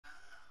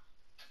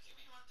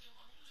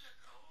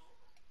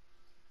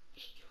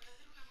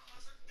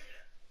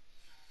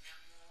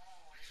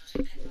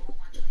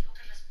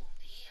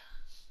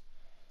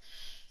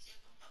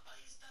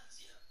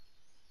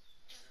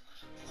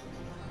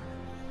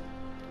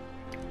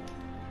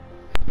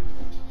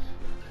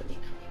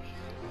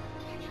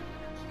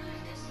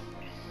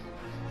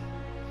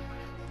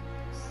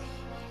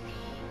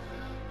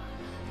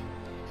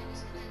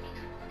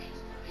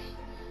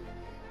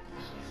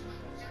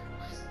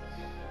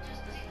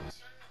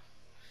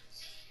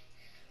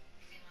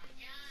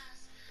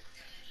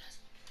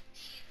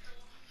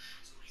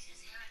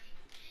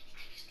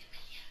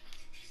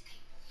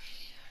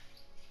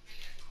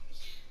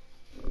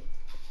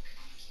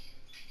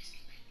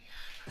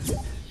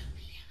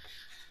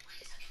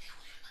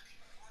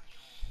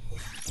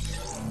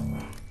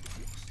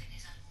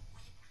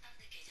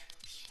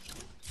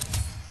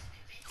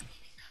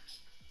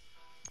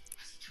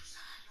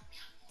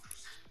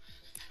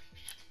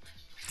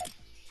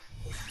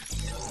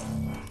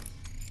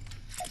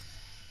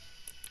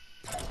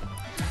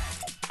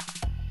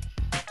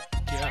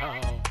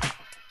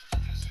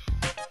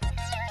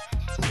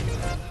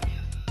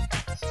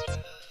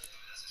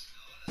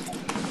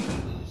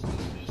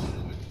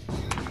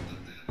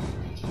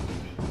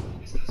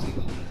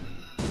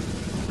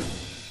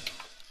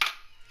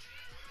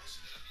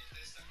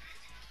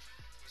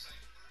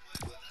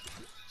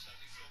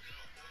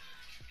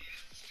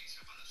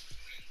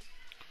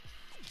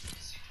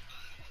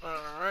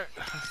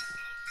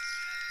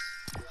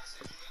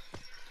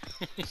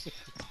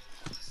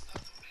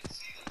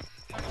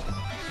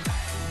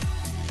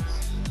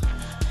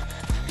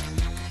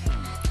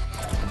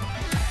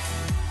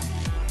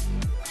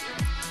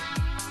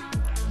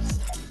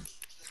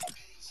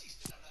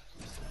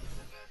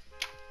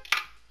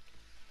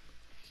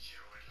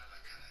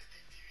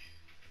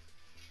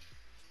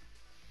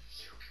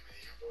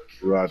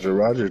Roger,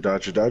 Roger,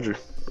 Dodger, Dodger.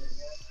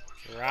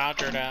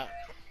 Roger that.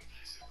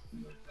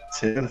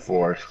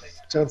 10-4.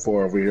 10-4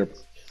 over here.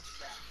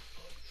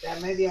 Ya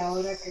media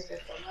hora que te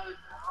toma el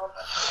trabajo.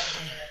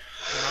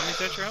 Your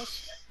mommy's at your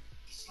house?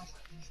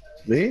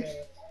 Me?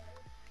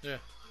 Yeah.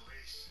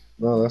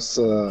 No, that's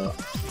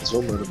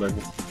Wilmer in the back.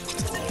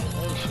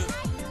 Oh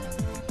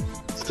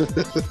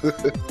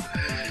shit.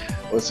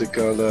 What's it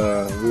called?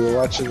 We were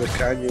watching the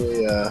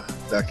Kanye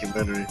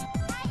documentary.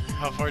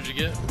 How far did you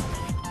get?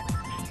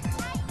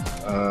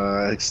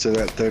 It's still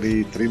at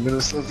 33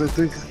 minutes left, I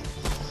think.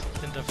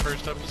 In the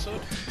first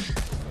episode?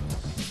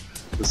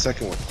 The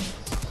second one.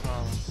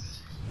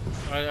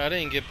 I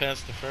didn't get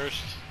past the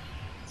first.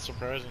 It's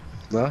surprising.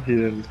 No,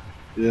 you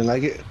didn't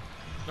like it?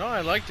 No,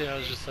 I liked it. I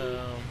was just I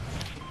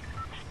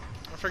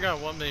forgot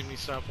what made me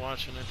stop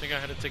watching. I think I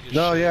had to take a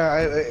No, shit. yeah,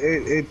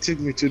 it took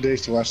me 2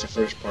 days to watch the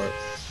first part.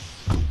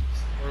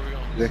 Where are we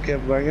going? They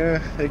kept like,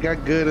 it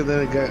got good, and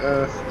then it got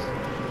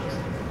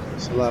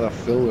there's a lot of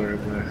filler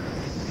in there.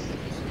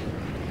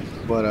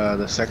 But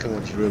the second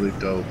one's really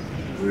dope,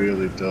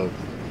 really dope.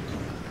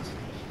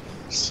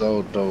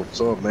 So dope,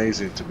 so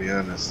amazing, to be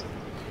honest.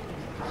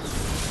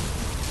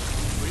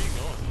 Where are you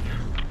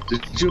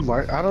going? Did you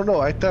mark? I don't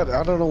know. I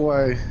don't know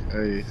why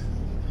I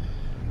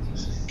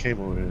came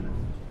over here.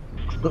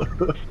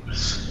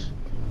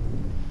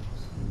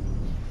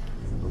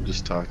 I'm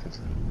just talking.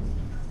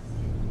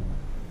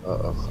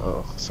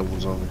 Uh-oh,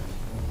 someone's on me.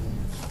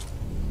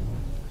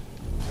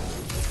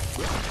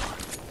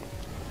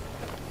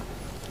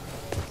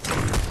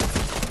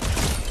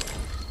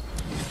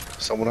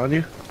 Someone on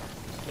you?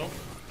 Nope.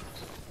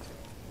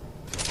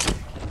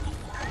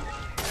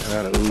 I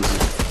got a Uzi.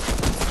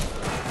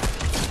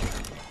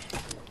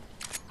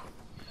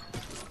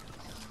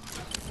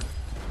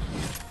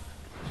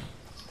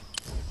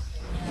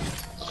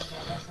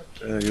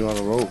 Yeah, you on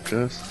a roll,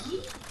 cuz?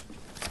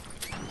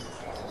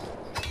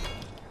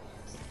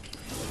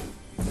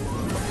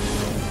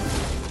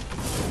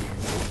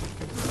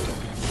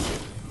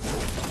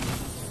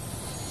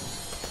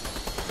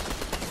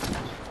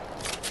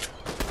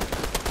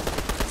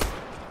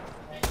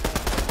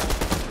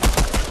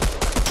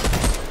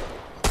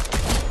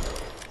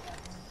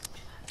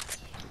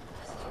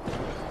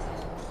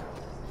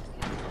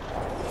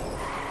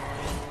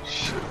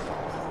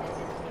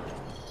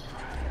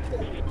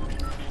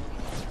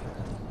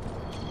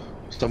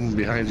 Someone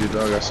behind you,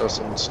 dog. I saw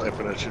someone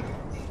sniping at you.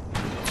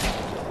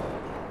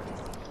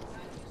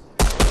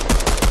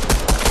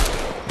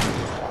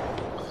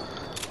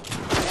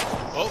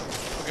 Oh,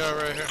 we got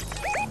it right here.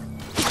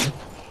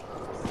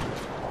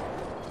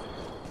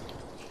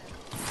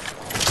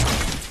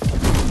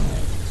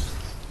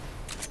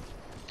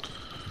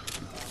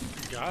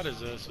 God is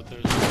this if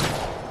there's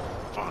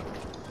fuck.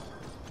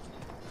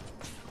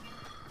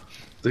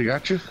 They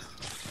got you?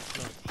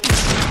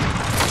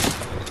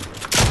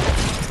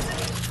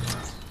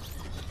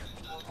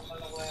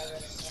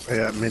 I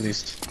got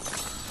minis.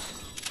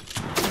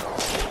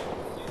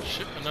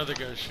 Shit, another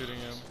guy's shooting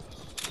him.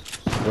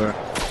 Where?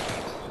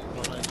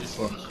 Behind you.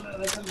 Oh,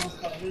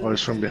 oh,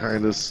 he's from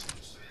behind us.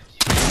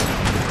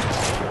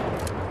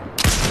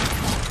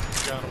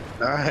 Got him.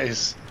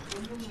 Nice.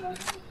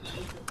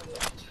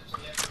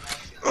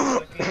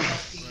 Man,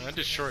 I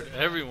destroyed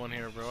everyone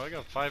here, bro. I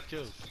got 5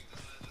 kills.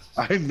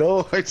 I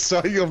know. I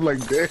saw you. I'm like,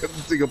 damn.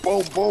 Think of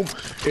boom, boom,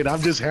 and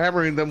I'm just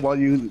hammering them while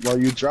you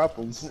drop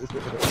them.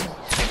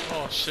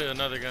 Oh shit,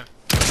 another guy.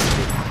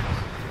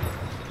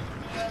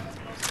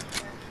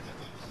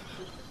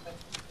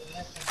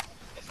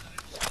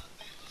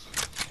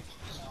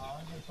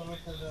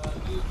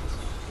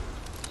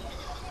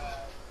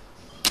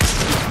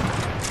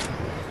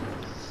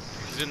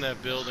 He's in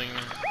that building.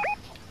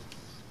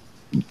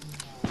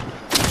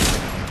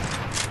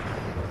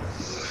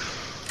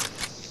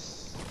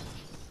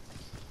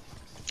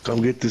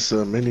 Come get this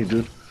mini,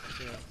 dude.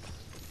 Yeah.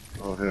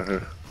 Oh,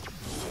 here.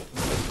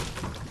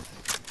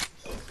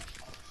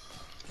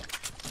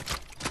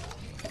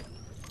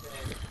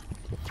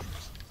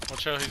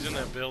 Watch out, he's in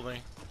that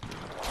building.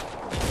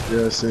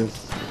 Yeah, I see him.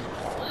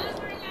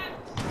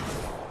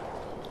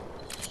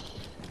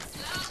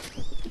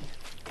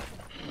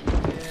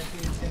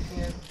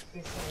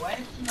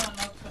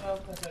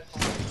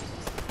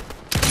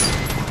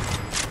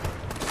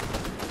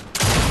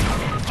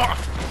 Fuck!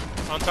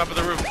 On top of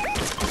the roof.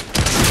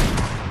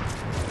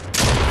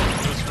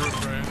 This roof,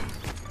 right?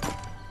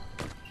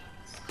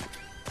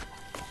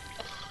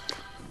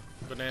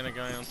 Banana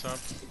guy on top.